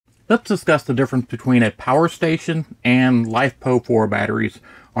Let's discuss the difference between a power station and LifePo4 batteries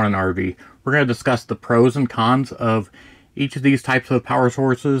on an RV. We're going to discuss the pros and cons of each of these types of power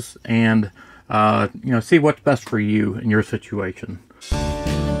sources and see what's best for you in your situation.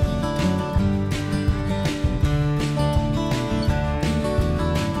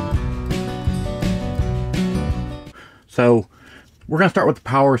 So we're going to start with the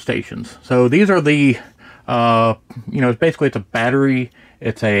power stations. So these are the, basically it's a battery,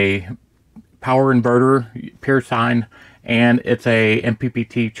 it's a power inverter, pure sine, and it's a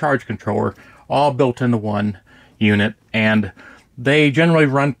MPPT charge controller, all built into one unit. And they generally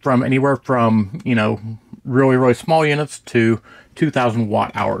run from anywhere from, really small units to 2,000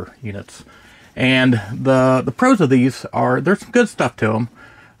 watt hour units. And the pros of these are, there's some good stuff to them.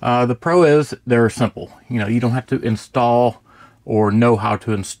 The pro is they're simple. You don't have to install or know how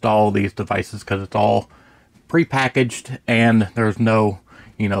to install these devices because it's all pre-packaged and there's no,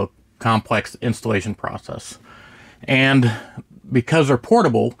 complex installation process. And because they're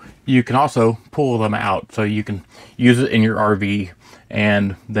portable, you can also pull them out. So you can use it in your RV,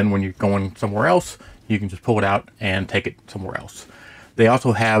 and then when you're going somewhere else, you can just pull it out and take it somewhere else. They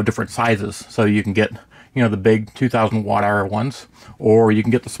also have different sizes. So you can get, the big 2,000 watt hour ones, or you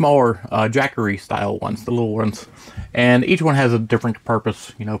can get the smaller Jackery style ones, the little ones. And each one has a different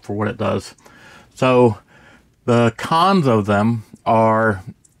purpose, for what it does. So the cons of them are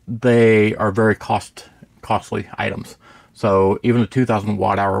they are very costly items. So even the 2,000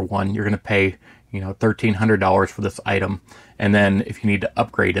 watt hour one, you're going to pay, $1,300 for this item. And then if you need to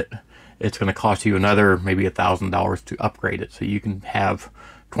upgrade it, it's going to cost you another maybe $1,000 to upgrade it. So you can have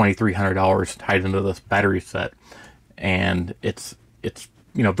 $2,300 tied into this battery set, and it's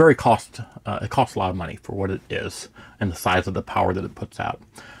very it costs a lot of money for what it is and the size of the power that it puts out.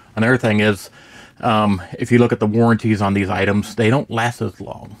 Another thing is, if you look at the warranties on these items, they don't last as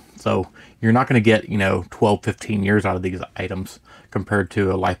long. So you're not going to get 12, 15 years out of these items compared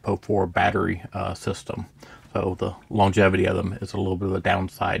to a LifePo4 battery system. So the longevity of them is a little bit of a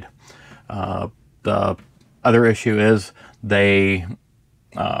downside. The other issue is they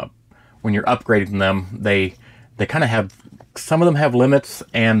when you're upgrading them, they kind of have, some of them have limits,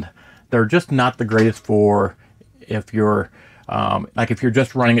 and they're just not the greatest for if you're if you're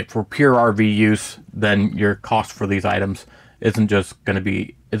just running it for pure RV use, then your cost for these items isn't going to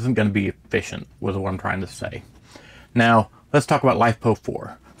be efficient, was what I'm trying to say. Now let's talk about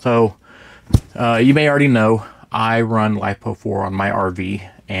LifePo4. So you may already know I run LifePo4 on my RV,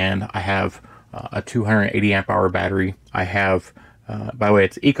 and I have a 280 amp hour battery. I have by the way,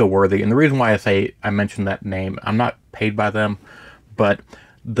 it's eco-worthy, and the reason why I mentioned that name, I'm not paid by them, but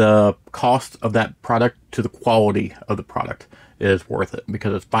the cost of that product to the quality of the product is worth it,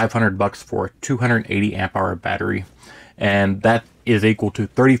 because it's $500 for a 280 amp hour battery, and that is equal to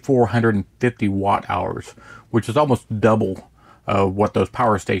 3,450 watt hours, which is almost double what those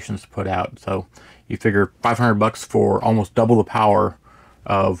power stations put out. So you figure $500 for almost double the power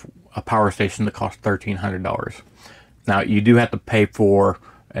of a power station that costs $1,300. Now, you do have to pay for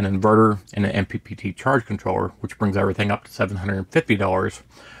an inverter and an MPPT charge controller, which brings everything up to $750.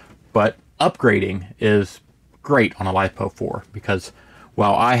 But upgrading is great on a LifePo4, because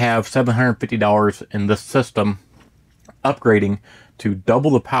while I have $750 in this system, upgrading to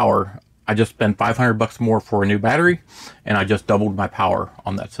double the power, I just spent $500 more for a new battery, and I just doubled my power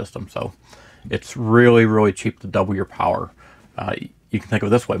on that system. So it's really, really cheap to double your power. You can think of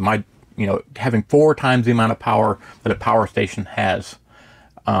it this way: having 4 times the amount of power that a power station has,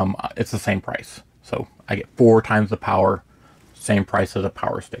 it's the same price. So I get 4 times the power, same price as a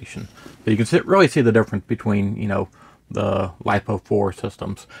power station. So you can really see the difference between, the LifePo4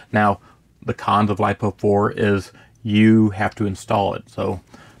 systems. Now, the cons of LifePo4 is you have to install it. So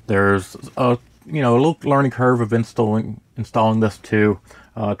there's a little learning curve of installing this to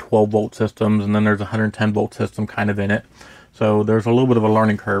 12 volt systems, and then there's a 110 volt system kind of in it. So there's a little bit of a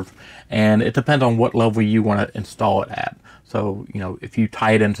learning curve, and it depends on what level you want to install it at. So, if you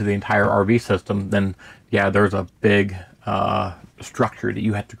tie it into the entire RV system, then yeah, there's a big structure that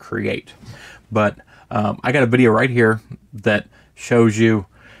you have to create. But I got a video right here that shows you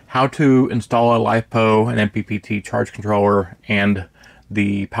how to install a LifePo, an MPPT charge controller, and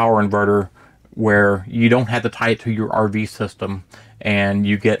the power inverter, where you don't have to tie it to your RV system, and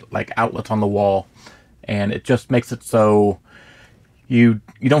you get like outlets on the wall, and it just makes it so you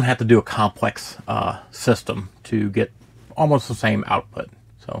don't have to do a complex system to get almost the same output.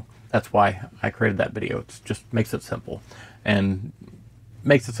 So that's why I created that video. It just makes it simple and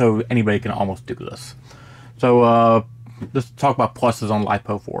makes it so anybody can almost do this. So let's talk about pluses on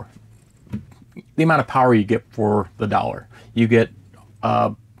the amount of power you get for the dollar. You get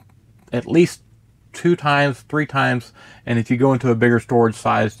at least 2 times, 3 times, and if you go into a bigger storage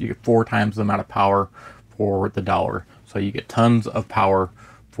size, you get 4 times the amount of power for the dollar. So you get tons of power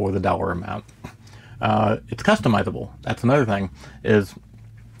for the dollar amount. It's customizable. That's another thing, is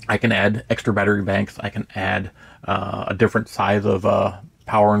I can add extra battery banks. I can add a different size of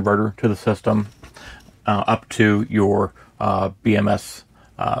power inverter to the system, up to your BMS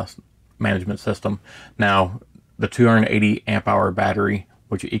management system. Now, the 280 amp hour battery,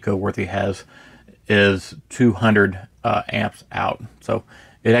 which EcoWorthy has, is 200 amps out. So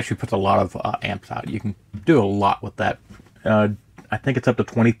it actually puts a lot of amps out. You can do a lot with that. I think it's up to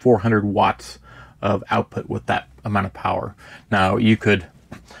 2,400 watts of output with that amount of power. Now, you could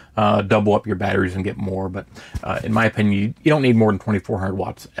double up your batteries and get more, but in my opinion, you don't need more than 2,400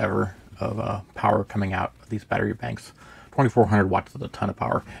 watts ever of power coming out of these battery banks. 2,400 watts is a ton of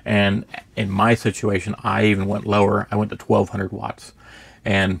power, and in my situation, I even went lower. I went to 1,200 watts,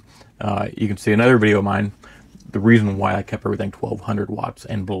 and you can see another video of mine, the reason why I kept everything 1,200 watts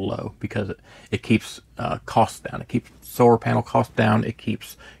and below, because it keeps costs down. It keeps solar panel costs down. It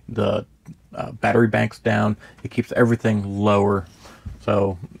keeps the battery banks down. It keeps everything lower.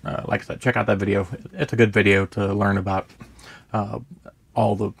 So, like I said, check out that video. It's a good video to learn about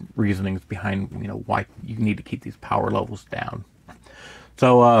all the reasonings behind, why you need to keep these power levels down.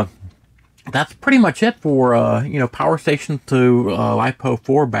 So, that's pretty much it for, power stations to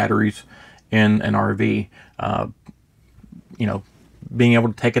LifePo4 batteries in an RV. Being able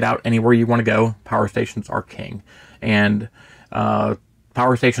to take it out anywhere you want to go, power stations are king. And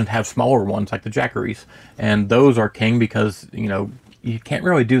power stations have smaller ones like the Jackeries, and those are king because, you can't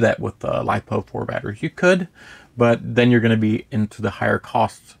really do that with LifePo4 batteries. You could, but then you're going to be into the higher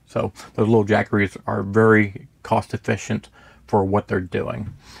costs. So those little Jackeries are very cost efficient for what they're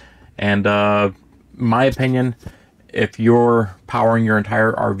doing. And my opinion, if you're powering your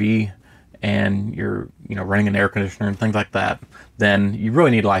entire RV and you're running an air conditioner and things like that, then you really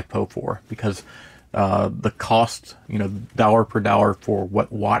need LifePo4, because the cost, dollar per dollar for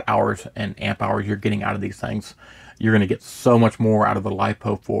what watt hours and amp hours you're getting out of these things, you're going to get so much more out of a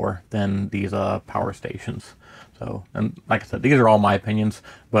LifePo4 than these power stations. So, and like I said, these are all my opinions,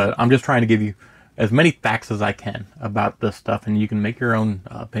 but I'm just trying to give you as many facts as I can about this stuff, and you can make your own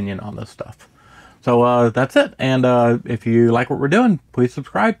opinion on this stuff. So that's it. And if you like what we're doing, please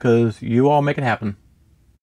subscribe, because you all make it happen.